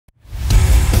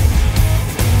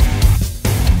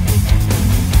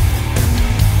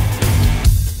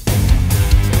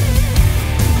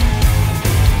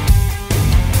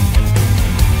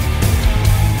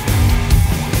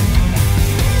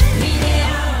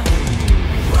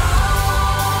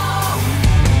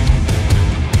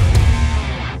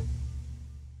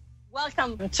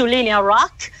to LINEA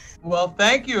ROCK. Well,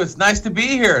 thank you. It's nice to be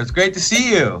here. It's great to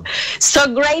see you.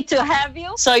 So great to have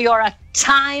you. So you're a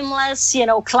timeless,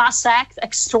 class act,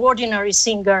 extraordinary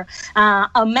singer,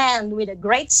 a man with a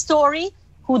great story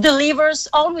who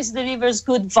always delivers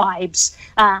good vibes.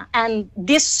 And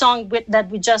this song that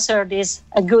we just heard is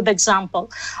a good example.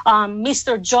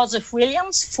 Mr. Joseph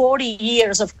Williams, 40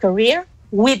 years of career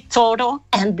with Toto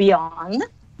and beyond.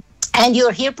 And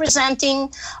you're here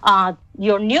presenting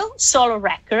your new solo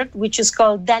record, which is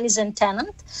called Denizen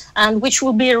Tenant, and which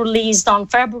will be released on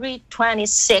February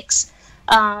 26th,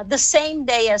 the same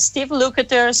day as Steve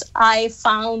Lukather's I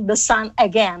Found the Sun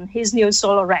Again, his new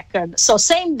solo record. So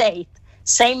same date,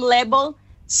 same label,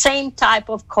 same type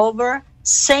of cover,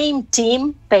 same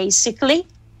team, basically.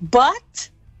 But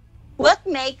what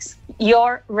makes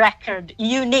your record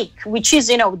unique, which is,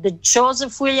 the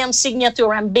Joseph Williams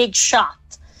signature and big shot?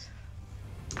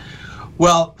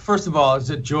 Well, first of all, it's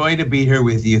a joy to be here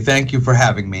with you. Thank you for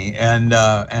having me and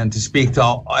to speak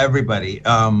to everybody.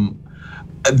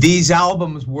 These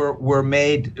albums were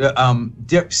made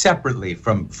separately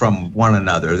from one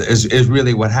another. Is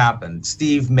really what happened.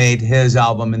 Steve made his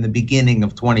album in the beginning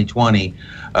of 2020.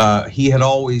 He had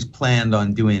always planned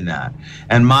on doing that,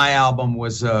 and my album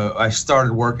was. I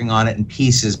started working on it in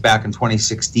pieces back in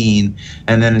 2016,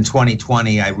 and then in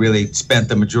 2020, I really spent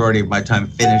the majority of my time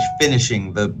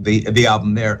finishing the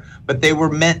album there. But they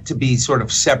were meant to be sort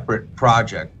of separate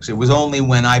projects. It was only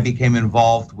when I became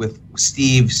involved with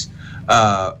Steve's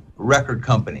record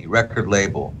company, record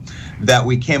label, that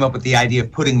we came up with the idea of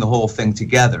putting the whole thing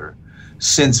together.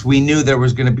 Since we knew there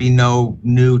was going to be no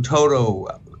new Toto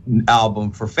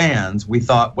album for fans, we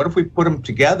thought, what if we put them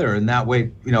together, and that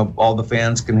way, all the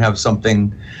fans can have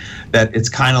something that it's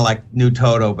kind of like new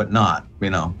Toto, but not,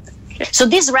 So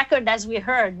this record, as we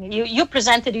heard, you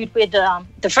presented it with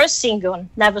the first single,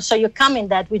 Never Saw You Coming,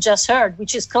 that we just heard,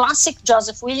 which is classic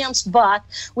Joseph Williams, but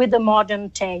with a modern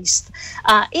taste.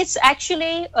 It's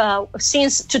actually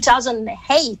since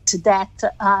 2008 that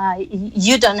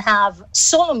you don't have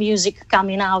solo music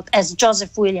coming out as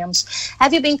Joseph Williams.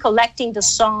 Have you been collecting the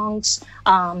songs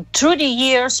through the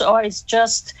years, or it's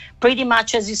just pretty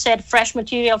much, as you said, fresh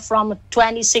material from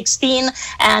 2016?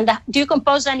 And do you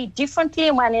compose any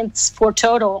differently when it's for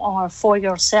Toto or for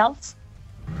yourself?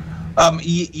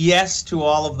 Yes to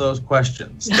all of those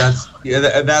questions. That's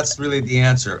really the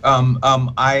answer.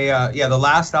 The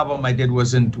last album I did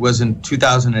was in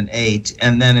 2008,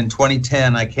 and then in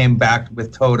 2010 I came back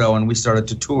with Toto and we started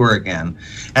to tour again.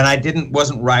 And I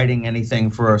wasn't writing anything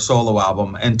for a solo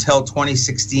album until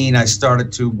 2016. I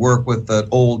started to work with an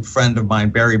old friend of mine,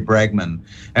 Barry Bregman,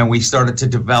 and we started to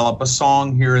develop a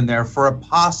song here and there for a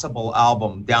possible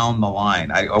album down the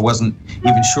line. I wasn't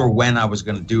even sure when I was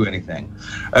going to do anything.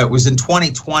 It was in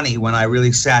 2020 when I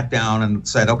really sat down and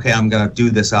said, okay, I'm going to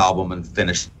do this album and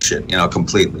finish it,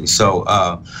 completely. So,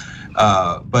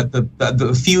 but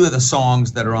the few of the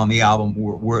songs that are on the album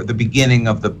were the beginning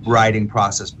of the writing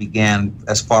process began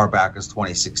as far back as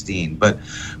 2016. But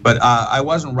I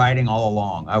wasn't writing all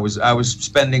along. I was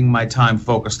spending my time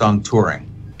focused on touring.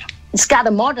 It's got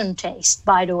a modern taste,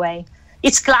 by the way.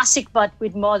 It's classic, but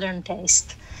with modern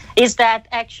taste. Is that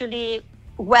actually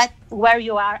where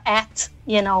you are at,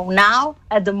 now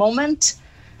at the moment?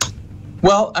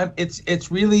 Well,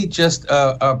 it's really just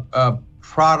a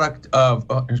product of.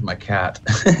 Oh, here's my cat.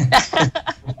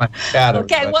 My cat.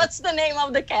 Okay, what's the name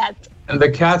of the cat? And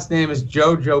the cat's name is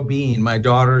Jojo Bean. My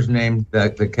daughter's named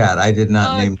the cat. I did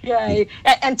not name. Okay,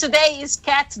 and today is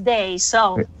Cat Day,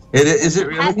 so. Is it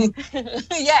really?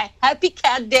 Yeah, Happy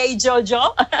Cat Day,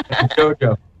 Jojo.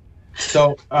 Jojo.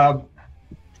 So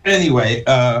anyway,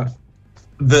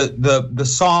 the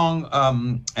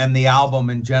song and the album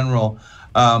in general,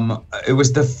 it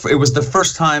was the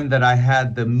first time that I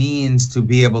had the means to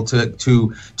be able to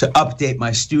update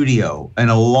my studio in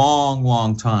a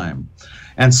long time.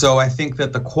 And so I think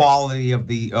that the quality of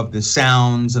the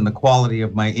sounds and the quality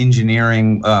of my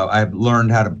engineering, I've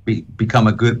learned how to become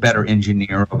a better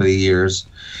engineer over the years.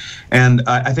 And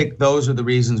I think those are the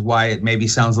reasons why it maybe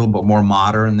sounds a little bit more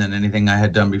modern than anything I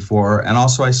had done before. And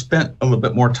also I spent a little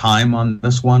bit more time on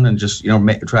this one and just,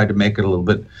 tried to make it a little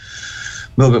bit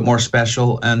more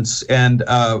special, and with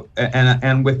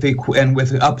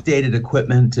updated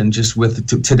equipment and just with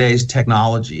today's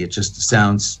technology, it just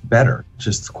sounds better.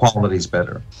 Just the quality's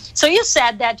better. So you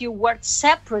said that you worked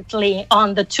separately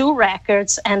on the two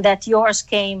records and that yours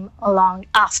came along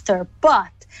after, but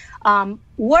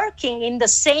working in the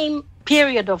same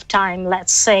period of time,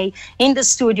 let's say, in the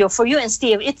studio for you and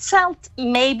Steve, it felt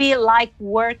maybe like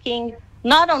working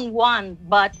not on one,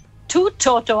 but two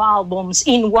Toto albums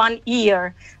in 1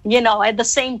 year, at the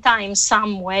same time,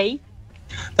 some way.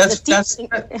 I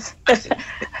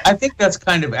think that's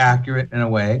kind of accurate in a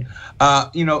way.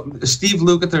 You know, Steve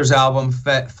Lukather's album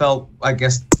felt, I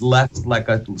guess, less like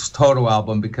a Toto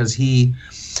album because he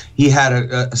had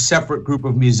a separate group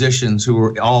of musicians who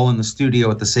were all in the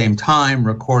studio at the same time,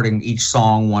 recording each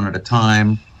song one at a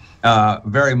time,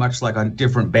 very much like a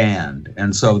different band.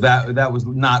 And so that was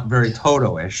not very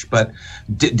Toto-ish, but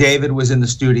David was in the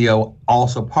studio,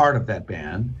 also part of that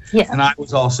band. Yeah. And I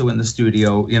was also in the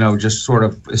studio, you know, just sort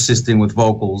of assisting with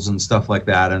vocals and stuff like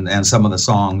that, and some of the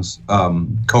songs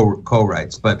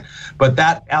co-writes. But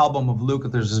that album of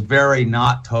Lukather's is very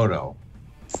not Toto.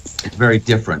 It's very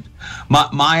different.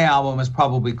 My album is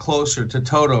probably closer to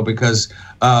Toto because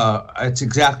it's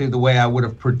exactly the way I would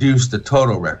have produced a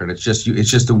Toto record. It's just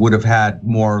it would have had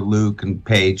more Luke and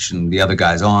Paich and the other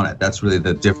guys on it. That's really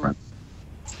the difference.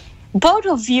 Both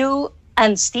of you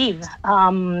and Steve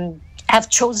have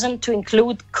chosen to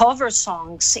include cover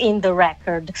songs in the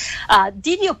record.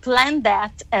 Did you plan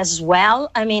that as well?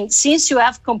 I mean, since you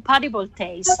have compatible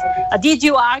taste, did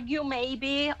you argue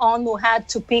maybe on who had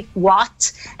to pick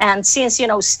what? And since, you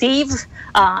know, Steve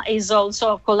is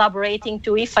also collaborating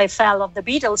to If I Fell of the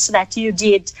Beatles that you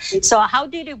did. So how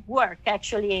did it work,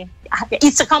 actually?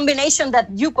 It's a combination that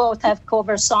you both have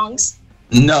cover songs.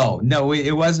 No,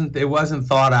 it wasn't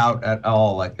thought out at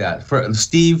all like that.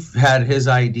 Steve had his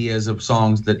ideas of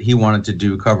songs that he wanted to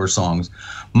do, cover songs.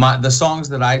 The songs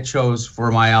that I chose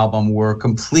for my album were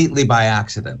completely by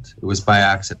accident. It was by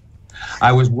accident.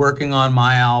 I was working on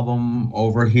my album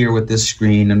over here with this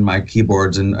screen and my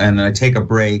keyboards, and I take a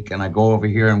break and I go over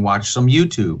here and watch some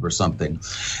YouTube or something.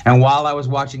 And while I was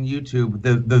watching YouTube,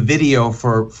 the video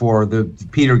for the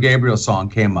Peter Gabriel song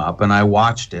came up, and I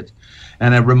watched it.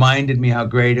 And it reminded me how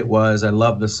great it was. I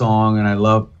love the song, and I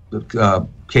love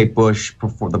Kate Bush.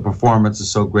 The performance is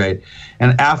so great.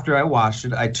 And after I watched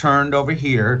it, I turned over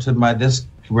here to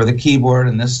where the keyboard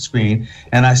and this screen,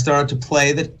 and I started to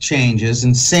play the changes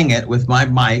and sing it with my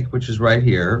mic, which is right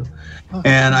here.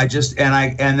 And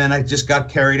then I just got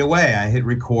carried away. I hit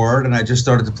record and I just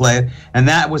started to play it. And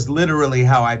that was literally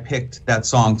how I picked that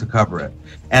song to cover it.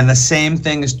 And the same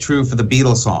thing is true for the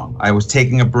Beatles song. I was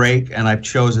taking a break and I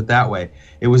chose it that way.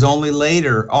 It was only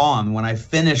later on when I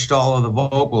finished all of the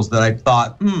vocals that I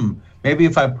thought, maybe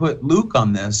if I put Luke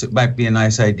on this, it might be a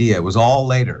nice idea. It was all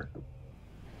later.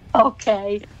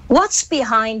 Okay. What's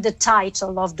behind the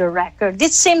title of the record?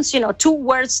 It seems, you know, two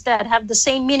words that have the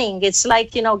same meaning. It's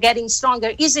like, you know, getting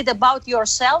stronger. Is it about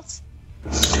yourself?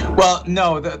 Well,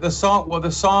 no, the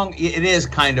song, it is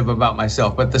kind of about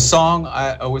myself, but the song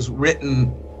I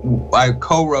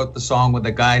co-wrote the song with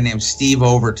a guy named Steve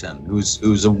Overton,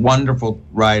 who's a wonderful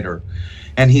writer,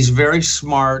 and he's very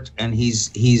smart, and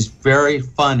he's very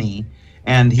funny,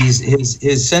 and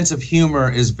his sense of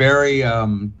humor is very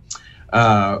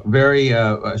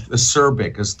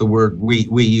acerbic is the word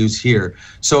we use here.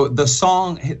 So the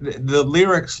song, the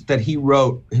lyrics that he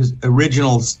wrote, his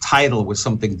original title was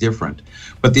something different,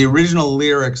 but the original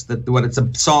lyrics, that what it's a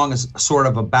song is sort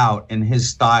of about in his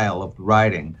style of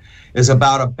writing, is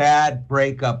about a bad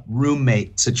breakup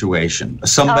roommate situation.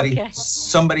 Somebody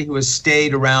who has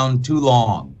stayed around too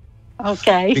long.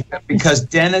 Okay. Because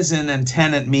denizen and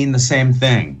tenant mean the same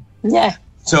thing. Yeah.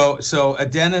 So a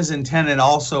denizen tenant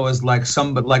also is like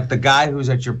like the guy who's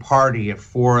at your party at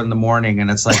 4 a.m, and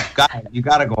it's like, God, you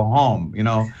got to go home. You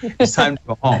know, it's time to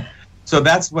go home. So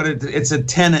that's what it's a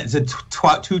tenant. It's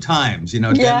two times. You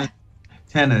know, yeah.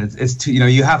 Tenant. It's you know,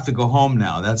 you have to go home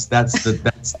now. That's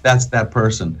that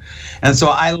person. And so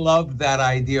I loved that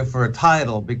idea for a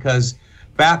title because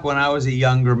back when I was a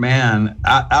younger man,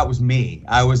 that was me.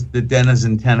 I was the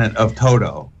denizen tenant of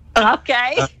Toto.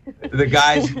 Okay. The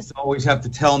guys used to always have to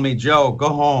tell me, Joe, go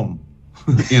home,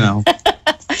 you know.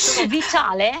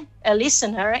 Vitale, a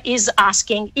listener, is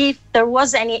asking if there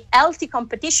was any healthy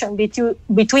competition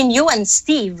between you and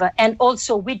Steve, and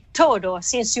also with Toto,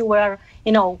 since you were,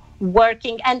 you know,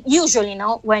 working. And usually, you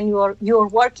know, when you're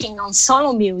working on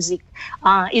solo music,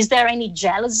 is there any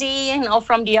jealousy, you know,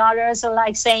 from the others,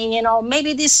 like saying, you know,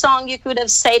 maybe this song you could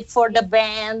have saved for the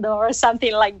band or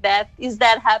something like that? Is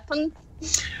that happened?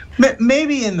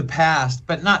 Maybe in the past,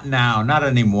 but not now, not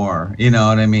anymore. You know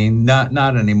what I mean?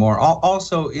 Not anymore.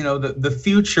 Also, you know, the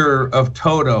future of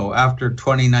Toto after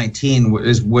 2019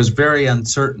 was very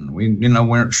uncertain. We, you know,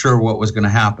 weren't sure what was going to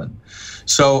happen.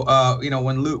 So, you know,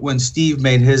 when Steve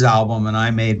made his album and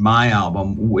I made my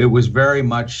album, it was very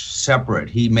much separate.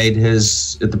 He made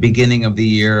his at the beginning of the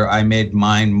year. I made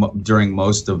mine during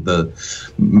most of the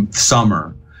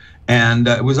summer. And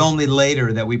it was only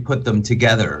later that we put them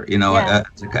together, you know,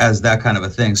 as that kind of a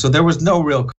thing. So there was no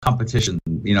real competition,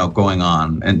 you know, going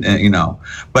on, and you know.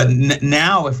 But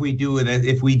now, if we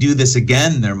do this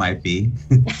again, there might be.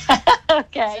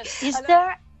 Okay. Is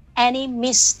there any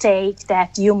mistake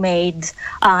that you made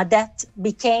that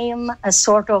became a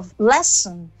sort of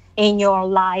lesson in your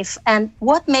life, and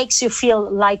what makes you feel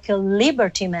like a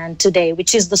liberty man today,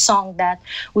 which is the song that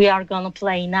we are going to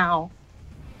play now?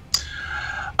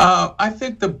 I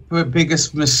think the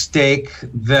biggest mistake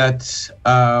that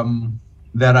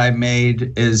that I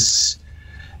made is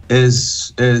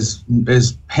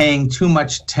paying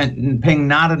paying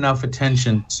not enough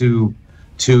attention to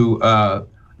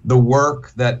the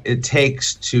work that it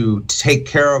takes to take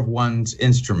care of one's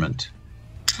instrument.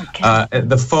 Okay.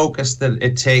 The focus that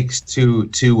it takes to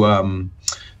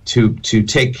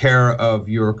take care of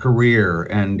your career,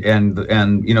 and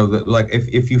you know, like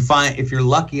if you're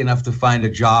lucky enough to find a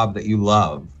job that you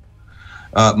love.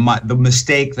 The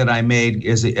mistake that I made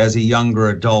as a younger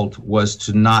adult was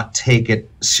to not take it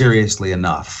seriously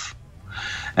enough.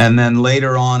 And then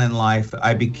later on in life,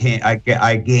 I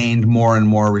gained more and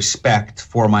more respect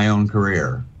for my own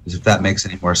career, if that makes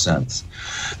any more sense.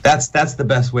 That's the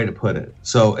best way to put it.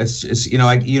 So it's you know,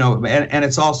 and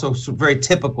it's also very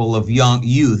typical of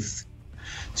youth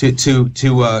to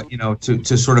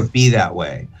sort of be that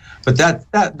way. But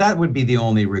that would be the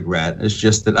only regret. It's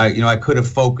just that I could have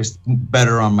focused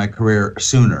better on my career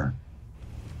sooner.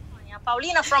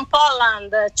 Paulina from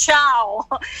Poland, ciao.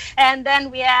 And then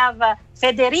we have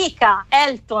Federica,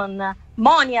 Elton,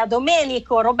 Monia,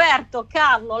 Domenico, Roberto,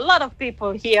 Carlo, a lot of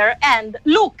people here. And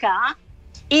Luca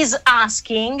is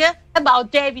asking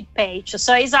about David Paich.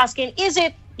 So he's asking, is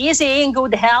he in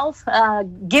good health?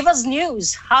 Give us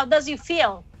news. How does he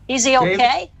feel? Is he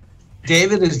okay?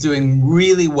 David is doing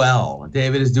really well.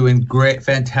 David is doing great,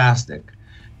 fantastic.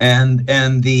 And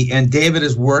David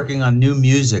is working on new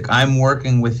music. I'm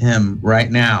working with him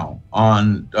right now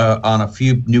on a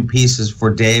few new pieces for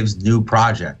Dave's new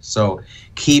project. So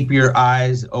keep your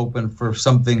eyes open for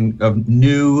something of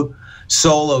new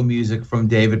solo music from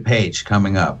David Paich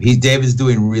coming up. David's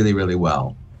doing really, really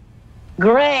well.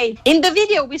 Great. In the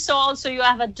video, we saw also you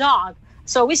have a dog.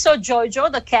 So we saw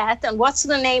Jojo, the cat, and what's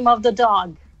the name of the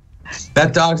dog?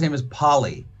 That dog's name is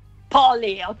Paulie.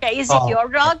 Paulie, okay. Is it your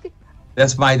dog?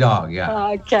 That's my dog, yeah.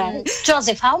 Okay.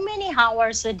 Joseph, how many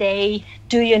hours a day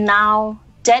do you now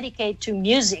dedicate to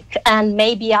music and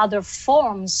maybe other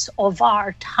forms of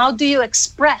art? How do you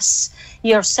express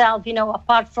yourself, you know,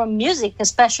 apart from music,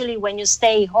 especially when you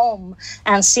stay home?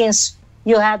 And since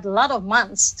you had a lot of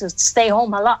months to stay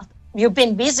home a lot, you've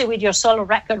been busy with your solo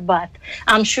record, but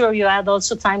I'm sure you had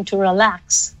also time to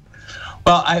relax.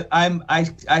 Well,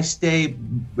 I stay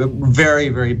very,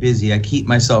 very busy. I keep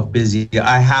myself busy.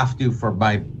 I have to for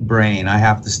my brain. I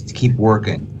have to keep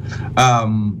working.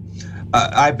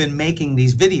 I've been making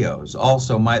these videos.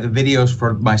 Also, the videos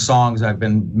for my songs, I've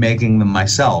been making them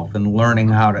myself and learning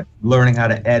how to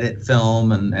edit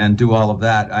film and do all of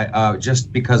that.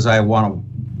 Just because I want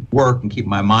to work and keep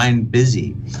my mind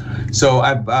busy. So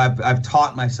I've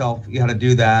taught myself how to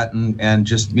do that and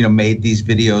just, you know, made these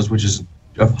videos, which is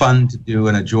a fun to do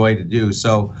and a joy to do.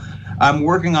 So I'm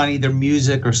working on either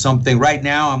music or something. Right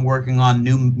now I'm working on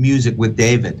new music with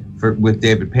David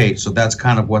Paich. So that's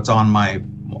kind of what's on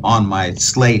my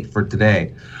slate for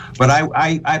today. But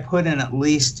I put in at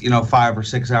least, you know, 5 or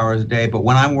 6 hours a day. But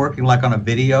when I'm working like on a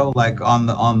video, like on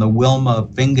the Wilma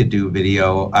Fingadoux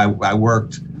video, I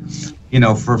worked, you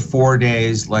know, for 4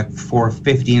 days, like for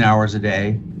 15 hours a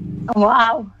day.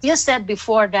 Wow. You said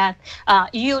before that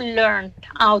you learned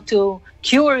how to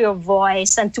cure your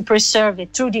voice and to preserve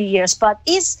it through the years. But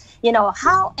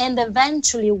how and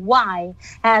eventually why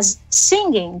has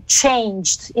singing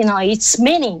changed, you know, its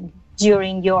meaning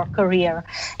during your career?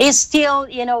 Is still,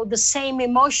 you know, the same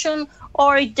emotion,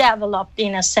 or it developed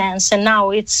in a sense and now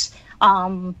it's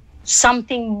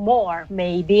something more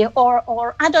maybe,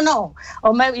 or I don't know,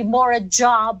 or maybe more a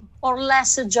job or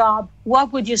less a job?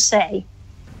 What would you say?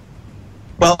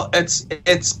 Well,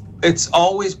 it's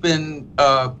always been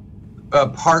a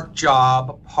part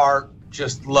job, part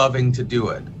just loving to do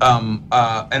it.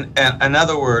 And in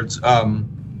other words,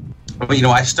 you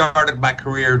know, I started my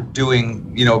career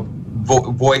doing, you know,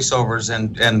 voiceovers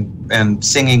and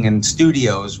singing in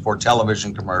studios for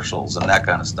television commercials and that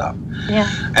kind of stuff. Yeah.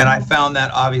 And I found that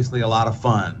obviously a lot of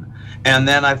fun. And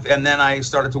then I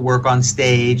started to work on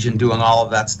stage and doing all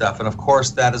of that stuff. And of course,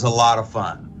 that is a lot of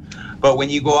fun. But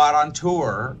when you go out on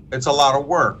tour, it's a lot of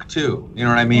work too. You know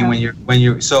what I mean? Yeah. When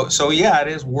you're so yeah, it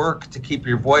is work to keep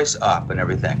your voice up and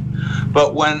everything.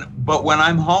 But when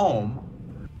I'm home,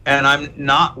 and I'm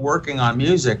not working on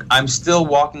music, I'm still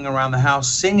walking around the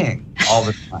house singing all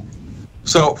the time.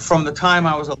 So from the time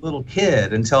I was a little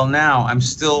kid until now, I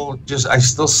still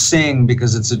sing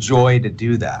because it's a joy to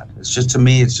do that. It's just, to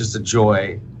me, it's just a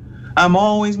joy. I'm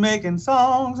always making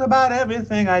songs about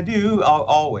everything I do,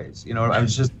 always. You know,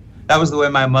 that was the way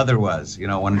my mother was, you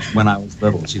know, when I was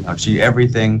little. You know,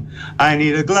 everything, I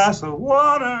need a glass of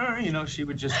water, you know, she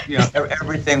would just, you know,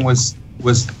 everything was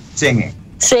singing.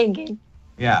 Singing.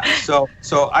 Yeah, so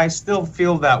I still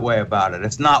feel that way about it.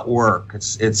 It's not work.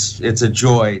 It's a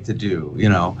joy to do, you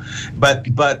know. But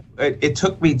it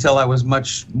took me till I was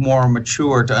much more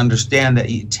mature to understand that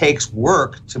it takes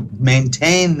work to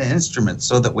maintain the instrument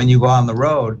so that when you go on the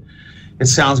road, it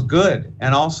sounds good.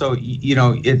 And also, you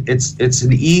know, it's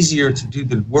easier to do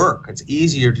the work. It's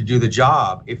easier to do the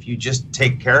job if you just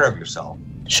take care of yourself.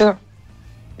 Sure.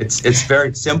 It's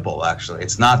very simple, actually.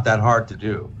 It's not that hard to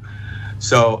do.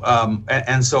 So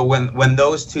and so when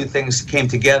those two things came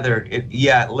together,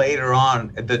 later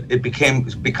on it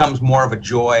becomes more of a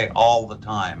joy all the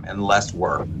time and less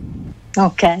work.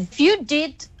 Okay. You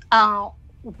did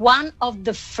one of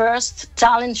the first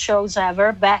talent shows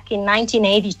ever back in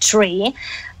 1983,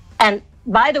 and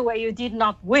by the way, you did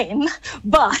not win,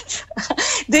 but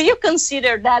do you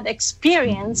consider that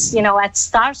experience, you know, at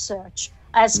Star Search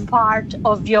as part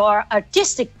of your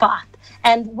artistic path?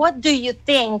 And what do you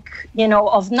think, you know,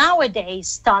 of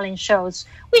nowadays talent shows,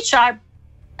 which are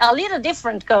a little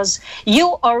different because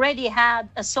you already had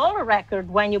a solo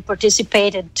record when you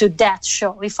participated to that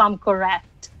show, if I'm correct?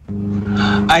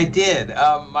 I did.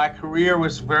 My career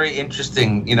was very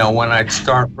interesting. You know, when I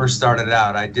first started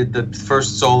out, I did the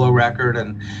first solo record,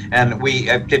 and we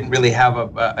didn't really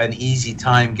have an easy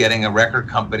time getting a record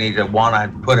company to want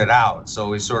to put it out. So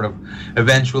we sort of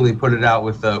eventually put it out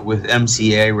with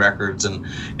MCA Records, and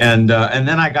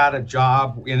then I got a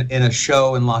job in a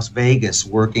show in Las Vegas,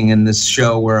 working in this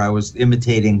show where I was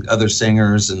imitating other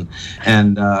singers, and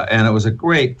it was a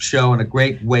great show and a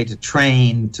great way to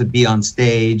train to be on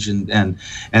stage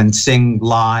and sing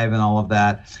live and all of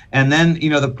that. And then, you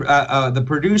know, the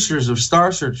producers of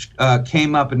Star Search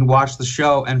came up and watched the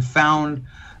show and found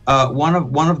one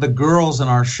of the girls in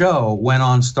our show went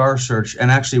on Star Search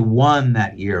and actually won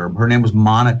that year. Her name was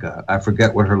Monica. I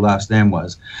forget what her last name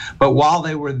was. But while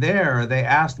they were there, they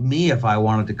asked me if I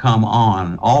wanted to come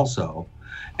on also.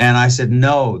 And I said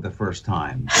no the first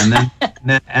time,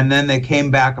 and then they came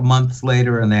back a month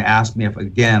later and they asked me if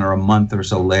again, or a month or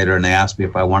so later, and they asked me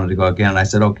if I wanted to go again. And I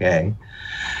said okay.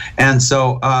 And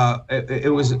so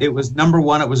it was number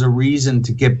one. It was a reason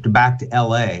to get back to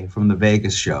L.A. from the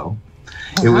Vegas show.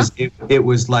 Uh-huh. It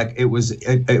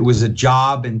was a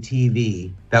job in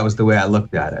TV. That was the way I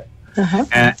looked at it.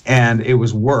 Uh-huh. And it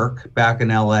was work back in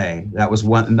LA. That was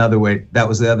another way. That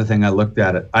was the other thing I looked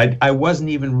at it. I wasn't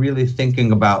even really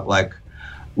thinking about like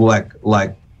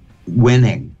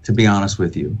winning, to be honest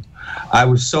with you. I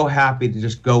was so happy to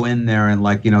just go in there and,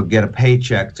 like, you know, get a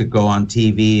paycheck to go on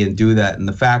TV and do that. And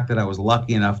the fact that I was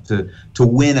lucky enough to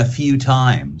win a few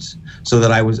times, so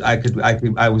that I was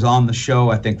on the show,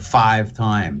 I think 5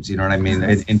 times, you know what I mean,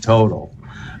 in total,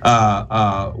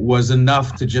 was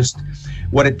enough to just.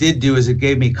 What it did do is it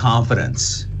gave me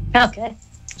confidence. Okay.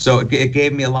 So it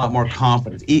gave me a lot more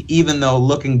confidence. Even though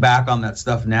looking back on that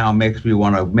stuff now makes me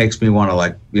want to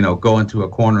like, you know, go into a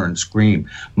corner and scream.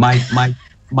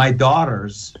 My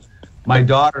daughters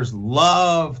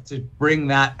love to bring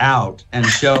that out and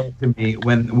show it to me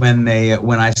when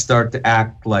I start to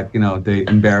act like, you know, they're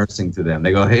embarrassing to them.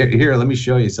 They go, here, let me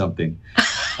show you something.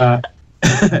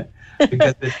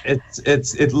 Because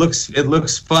it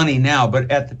looks funny now, but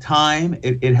at the time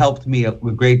it helped me a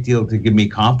great deal to give me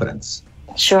confidence.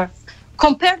 Sure.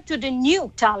 Compared to the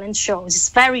new talent shows, it's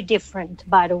very different,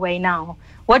 by the way, now.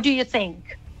 What do you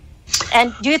think?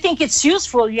 And do you think it's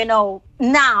useful, you know,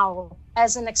 now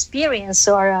as an experience,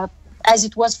 or as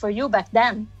it was for you back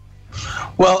then?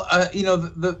 Well, you know,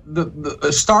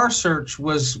 the Star Search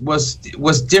was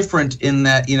different in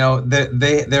that, you know,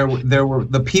 there were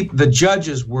the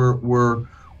judges were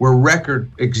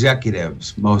record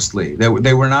executives mostly.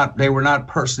 They were not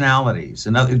personalities.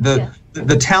 And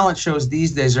the talent shows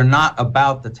these days are not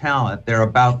about the talent; they're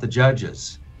about the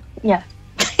judges. Yeah,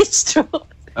 it's true.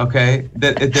 Okay,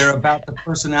 they're about the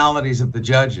personalities of the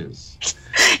judges.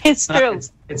 It's true.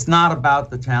 It's not about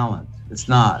the talent. It's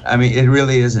not. I mean, it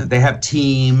really isn't. They have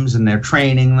teams and they're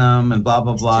training them and blah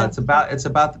blah blah. It's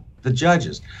about the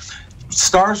judges.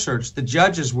 Star Search, the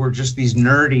judges were just these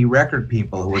nerdy record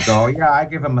people who would go, yeah, I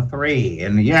give them a 3,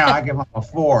 and yeah, I give them a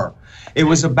 4. It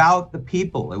was about the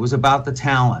people. It was about the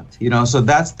talent. You know, so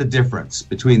that's the difference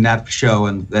between that show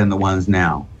and the ones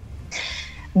now.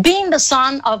 Being the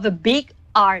son of a big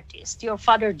artist, your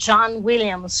father John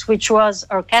Williams, which was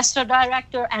orchestra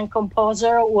director and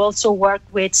composer who also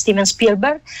worked with Steven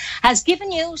Spielberg, has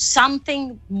given you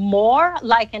something more,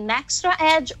 like an extra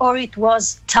edge, or it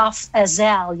was tough as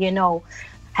hell, you know,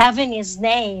 having his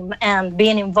name and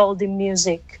being involved in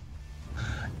music?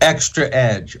 Extra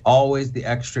edge, always the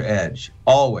extra edge,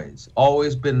 always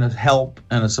been a help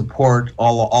and a support,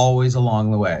 always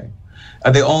along the way.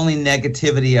 The only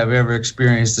negativity I've ever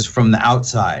experienced is from the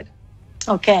outside.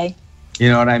 Okay. You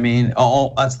know what I mean?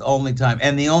 That's the only time,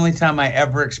 and the only time I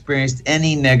ever experienced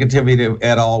any negativity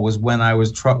at all was when I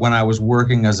was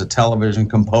working as a television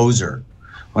composer,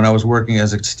 when I was working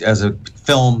as a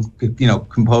film, you know,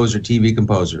 composer, TV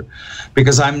composer,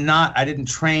 because I didn't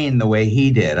train the way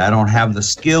he did. I don't have the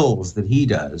skills that he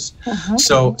does.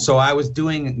 So I was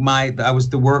doing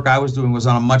the work I was doing was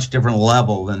on a much different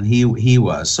level than he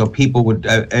was. So people would,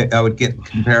 I would get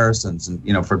comparisons, and,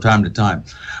 you know, from time to time,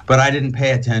 but I didn't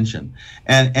pay attention.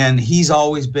 And he's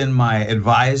always been my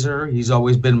advisor. He's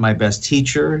always been my best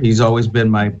teacher. He's always been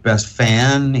my best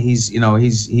fan. He's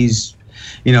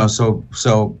you know, so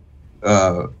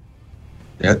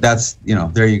that's, you know,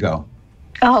 there you go.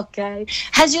 Okay.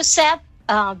 As you said,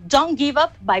 Don't Give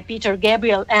Up by Peter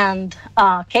Gabriel and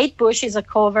Kate Bush is a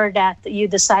cover that you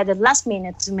decided last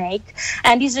minute to make,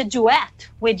 and is a duet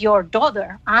with your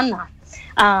daughter, Anna.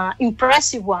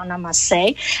 Impressive one, I must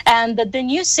say. And the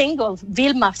new single,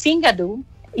 Wilma Fingadoux,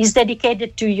 is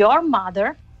dedicated to your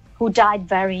mother, who died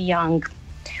very young.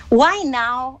 Why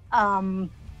now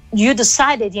you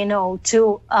decided, you know,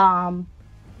 to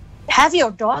have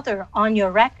your daughter on your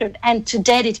record and to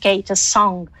dedicate a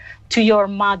song to your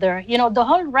mother? You know, the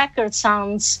whole record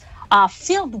sounds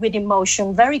filled with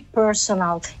emotion, very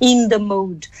personal, in the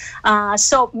mood.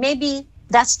 So maybe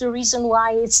that's the reason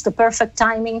why it's the perfect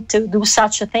timing to do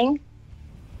such a thing?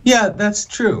 Yeah, that's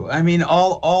true. I mean,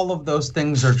 all of those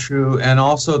things are true, and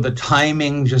also the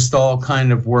timing just all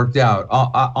kind of worked out.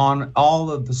 On all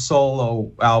of the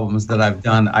solo albums that I've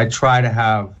done, I try to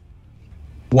have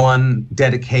one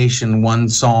dedication, one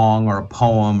song or a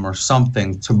poem or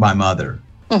something to my mother,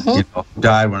 you know, who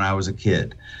died when I was a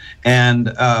kid. And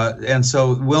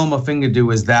so Wilma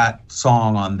Fingadoux is that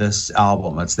song on this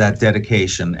album. It's that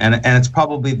dedication, and it's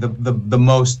probably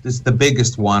it's the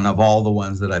biggest one of all the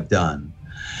ones that I've done.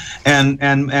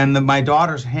 My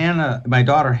daughter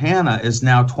Hannah is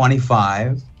now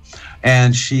 25,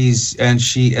 and she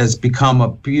has become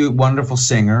a wonderful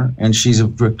singer, and she's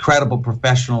an incredible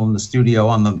professional in the studio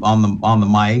on the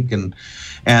mic, and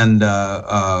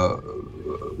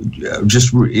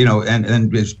just, you know,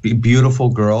 and just a beautiful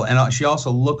girl, and she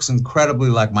also looks incredibly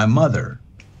like my mother.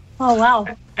 Oh wow!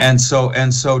 And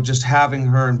so just having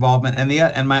her involvement, and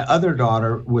my other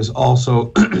daughter was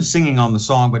also singing on the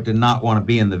song, but did not want to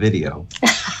be in the video.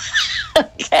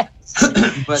 Okay.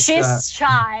 But she's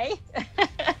shy.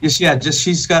 Yeah,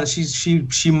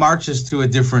 she marches to a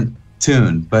different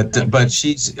tune, but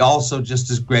she's also just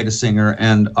as great a singer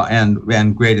and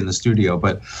great in the studio.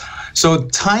 But so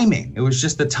timing, it was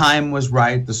just the time was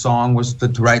right. The song was the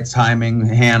right timing.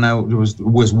 Hannah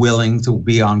was willing to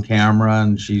be on camera,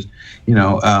 and she's, you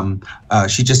know,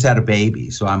 she just had a baby,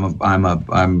 so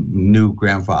I'm new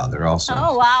grandfather also.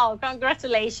 Oh wow!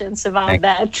 Congratulations about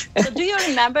that. So do you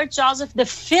remember, Joseph, the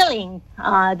feeling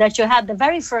that you had the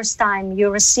very first time you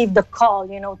received the call,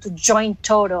 you know, to join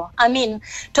Toto? I mean,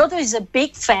 Toto is a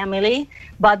big family,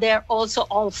 but they're also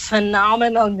all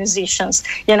phenomenal musicians.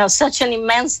 You know, such an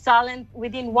immense talent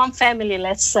within one family,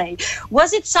 let's say.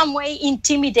 Was it some way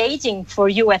intimidating for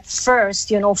you at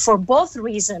first, you know, for both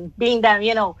reasons, being that,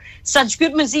 you know, such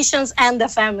good musicians and the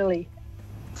family?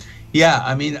 Yeah,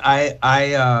 I mean,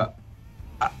 I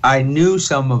knew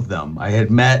some of them. I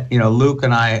had met, you know, Luke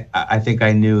and I think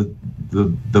I knew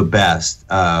the best.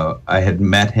 I had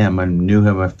met him and knew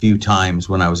him a few times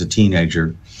when I was a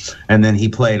teenager. And then he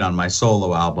played on my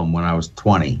solo album when I was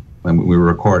 20, when we were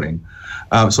recording.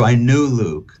 So I knew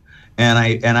Luke, and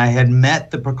I had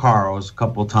met the Porcaros a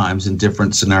couple of times in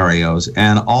different scenarios,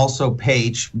 and also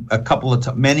Paich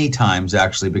many times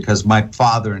actually, because my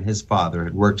father and his father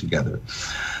had worked together,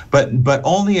 but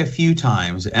only a few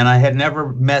times, and I had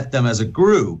never met them as a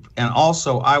group. And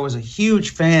also I was a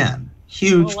huge fan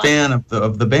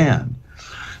of the band.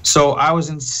 So I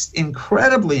was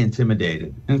incredibly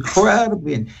intimidated,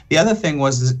 The other thing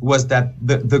was that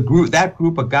that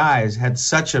group of guys had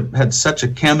such a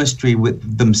chemistry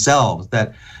with themselves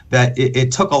that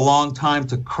it took a long time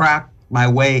to crack my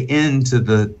way into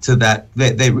that.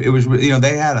 It was, you know,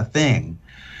 they had a thing,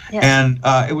 and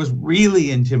it was really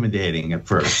intimidating at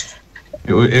first.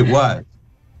 It was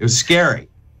scary.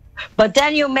 But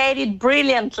then you made it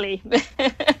brilliantly.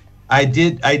 I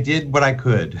did what I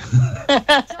could.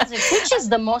 Which is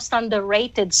the most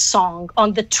underrated song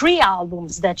on the 3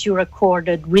 albums that you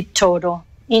recorded with Toto,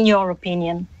 in your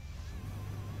opinion?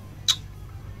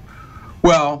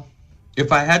 Well,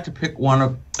 if I had to pick one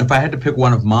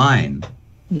of mine,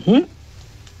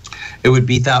 it would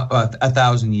be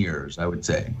 1,000 Years, I would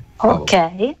say. Probably.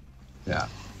 Okay. Yeah.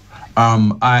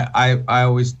 I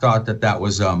always thought that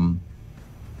was a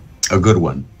good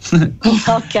one.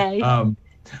 Okay.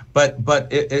 But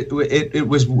it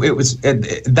was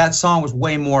that song was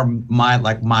way more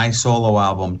my solo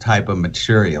album type of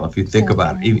material. If you think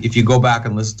about it, if you go back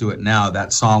and listen to it now,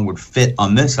 that song would fit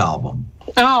on this album.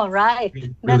 Oh, right.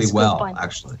 Really well,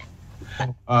 actually.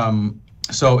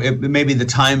 So maybe the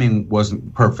timing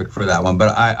wasn't perfect for that one,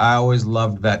 but I always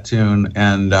loved that tune.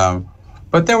 And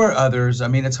but there were others. I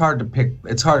mean, it's hard to pick.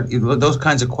 It's hard. Those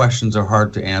kinds of questions are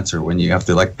hard to answer when you have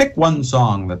to pick one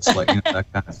song that's that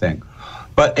kind of thing.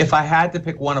 But if I had to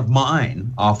pick one of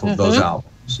mine off of those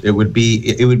albums, it would be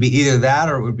either that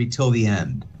or it would be Till the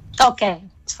End. Okay,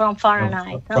 it's from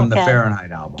Fahrenheit. From the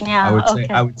Fahrenheit album. Yeah,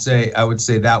 I would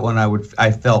say that one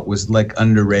I felt was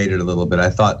underrated a little bit. I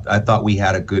thought we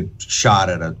had a good shot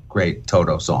at a great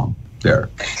Toto song there.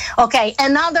 Okay,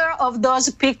 another of those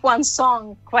pick one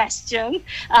song question.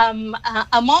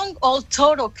 Among all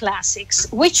Toto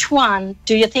classics, which one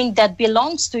do you think that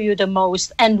belongs to you the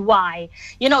most and why?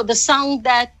 The song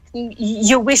that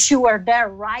you wish you were there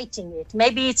writing it.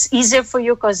 Maybe it's easier for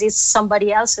you because it's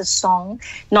somebody else's song,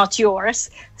 not yours.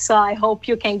 So I hope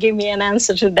you can give me an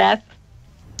answer to that.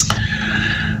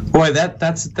 Boy,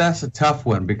 that's a tough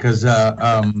one because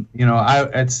I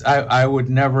would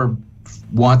never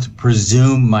want to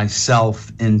presume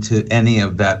myself into any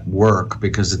of that work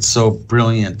because it's so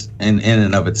brilliant in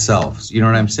and of itself. You know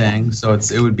what I'm saying? So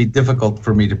it would be difficult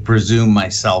for me to presume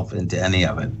myself into any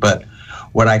of it. But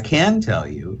what I can tell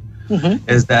you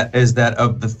is that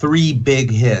of the 3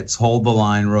 big hits, Hold the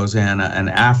Line, Rosanna, and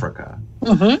Africa,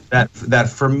 that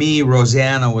for me,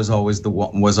 Rosanna was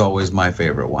always my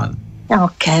favorite one.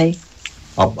 Okay.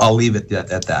 I'll leave it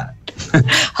at that.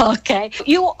 Okay.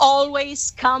 You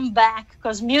always come back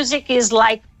because music is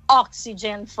like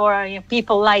oxygen for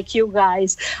people like you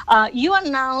guys. You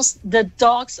announced the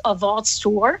Dogz Of Oz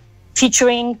Tour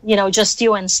featuring, just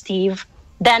you and Steve.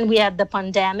 Then we had the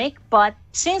pandemic. But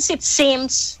since it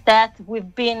seems that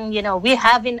we've been, we're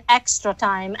having extra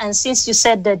time, and since you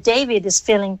said that David is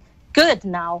feeling good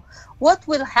now, what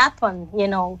will happen,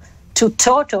 to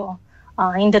Toto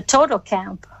in the Toto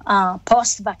camp?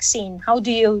 Post-vaccine, how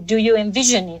do you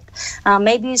envision it?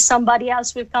 Maybe somebody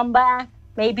else will come back.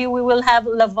 Maybe we will have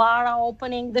Lavara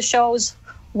opening the shows.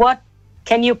 What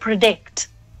can you predict?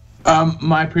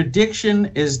 My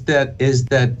prediction is that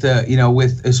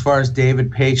with as far as David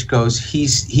Paich goes,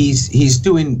 he's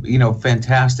doing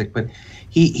fantastic, but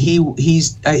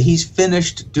he's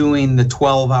finished doing the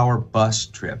 12-hour bus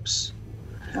trips.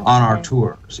 Okay. On our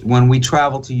tours. When we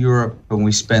travel to Europe and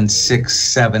we spend 6,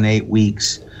 7, 8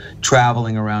 weeks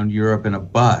traveling around Europe in a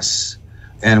bus,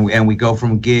 and we go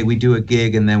from gig, we do a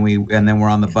gig, and then we're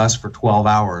on the bus for 12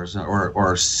 hours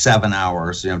or 7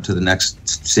 hours, to the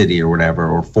next city or whatever,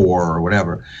 or 4 or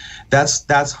whatever.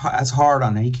 That's hard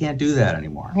on him. He can't do that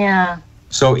anymore. Yeah.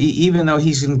 So even though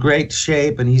he's in great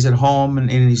shape and he's at home and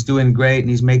he's doing great and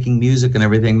he's making music and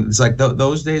everything, it's like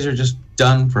those days are just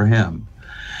done for him.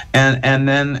 And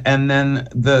then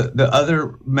the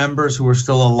other members who are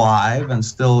still alive and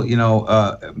still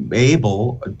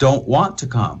able don't want to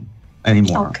come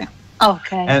anymore.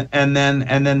 Okay. And then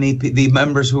the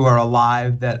members who are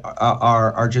alive that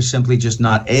are just simply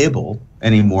not able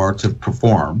anymore to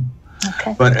perform.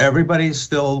 Okay. But everybody's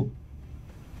still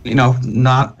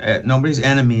not nobody's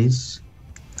enemies.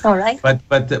 All right.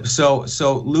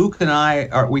 So Luke and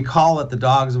I we call it the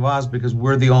Dogz of Oz because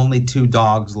we're the only 2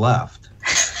 dogs left.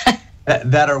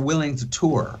 That are willing to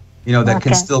tour, that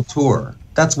can still tour.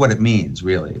 That's what it means,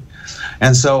 really.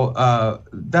 And so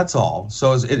that's all.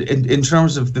 So in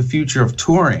terms of the future of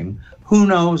touring, who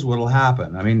knows what'll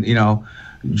happen? I mean,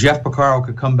 Jeff Porcaro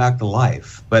could come back to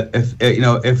life, but if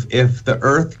the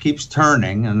Earth keeps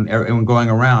turning and going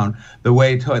around the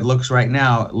way it looks right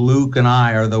now, Luke and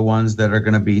I are the ones that are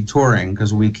going to be touring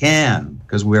because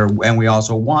we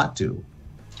also want to.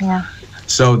 Yeah.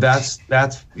 So that's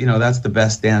the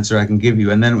best answer I can give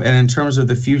you. And in terms of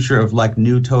the future of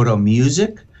new Toto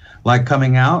music,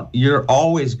 coming out, you're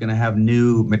always going to have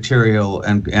new material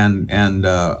and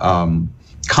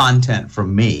content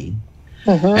from me,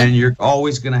 and you're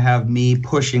always going to have me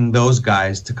pushing those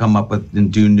guys to come up with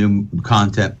and do new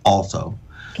content also.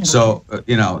 So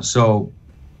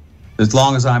as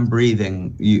long as I'm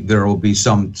breathing, there will be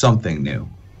something new.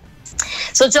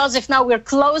 So, Joseph, now we're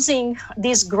closing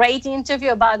this great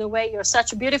interview. By the way, you're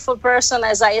such a beautiful person,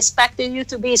 as I expected you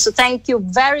to be. So thank you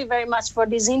very, very much for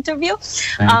this interview.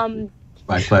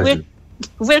 My pleasure.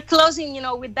 We're closing,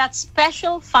 with that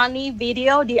special funny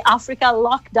video, the Africa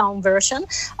lockdown version.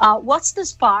 What's the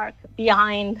spark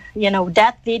behind,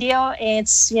 that video?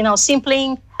 It's,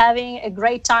 simply having a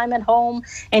great time at home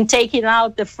and taking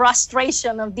out the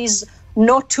frustration of this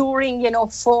no touring,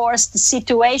 forced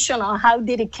situation, or how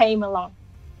did it came along?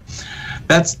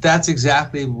 That's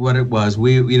exactly what it was.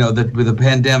 The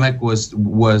pandemic was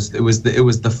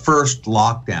the first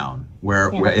lockdown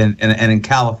where and in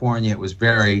California it was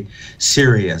very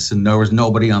serious, and there was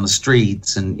nobody on the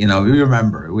streets, and we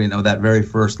remember that very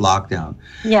first lockdown.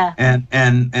 Yeah.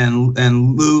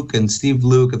 And Luke and Steve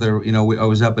Lukather, I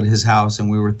was up at his house and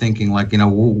we were thinking like,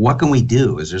 what can we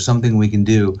do? Is there something we can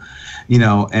do?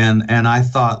 And I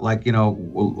thought like,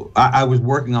 I was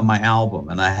working on my album,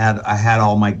 and I had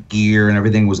all my gear and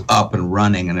everything was up and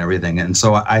running and everything. And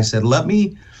so I said, let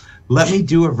me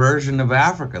do a version of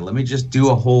Africa. Let me just do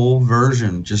a whole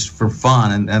version just for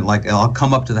fun. And like, I'll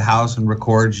come up to the house and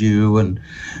record you, and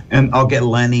I'll get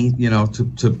Lenny,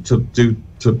 to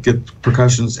get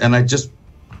percussions. And I just,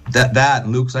 that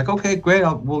and Luke's like, okay, great.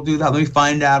 We'll do that. Let me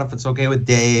find out if it's okay with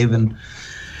Dave.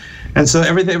 And so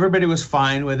everybody was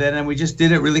fine with it, and we just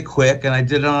did it really quick, and I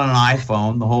did it on an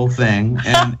iPhone, the whole thing,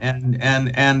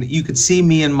 and you could see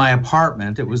me in my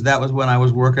apartment. That was when I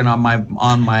was working on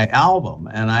my album,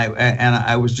 and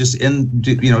I was just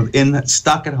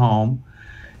stuck at home,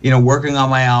 working on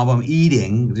my album,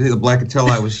 eating. I could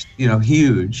tell I was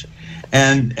huge,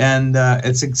 and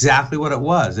it's exactly what it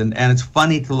was, and it's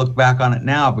funny to look back on it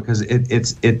now because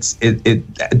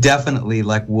it definitely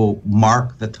like will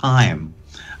mark the time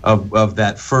of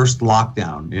that first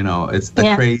lockdown. It's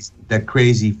that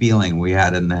crazy feeling we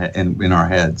had in our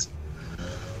heads.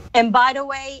 And by the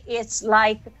way, it's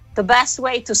like the best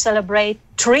way to celebrate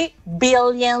 3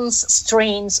 billion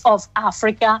streams of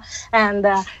Africa, and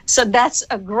so that's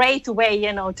a great way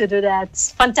to do that.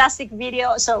 Fantastic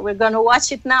video. So we're going to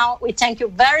watch it now. We thank you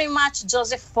very much,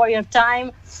 Joseph, for your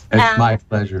time. It's my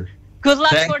pleasure. Good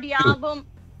luck for the album,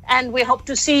 and we hope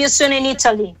to see you soon in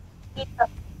Italy.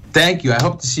 Thank you. I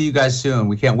hope to see you guys soon.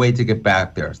 We can't wait to get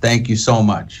back there. Thank you so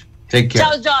much. Take care.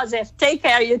 Ciao, Joseph. Take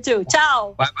care, you too.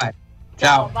 Ciao. Bye-bye.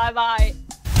 Ciao. Bye-bye.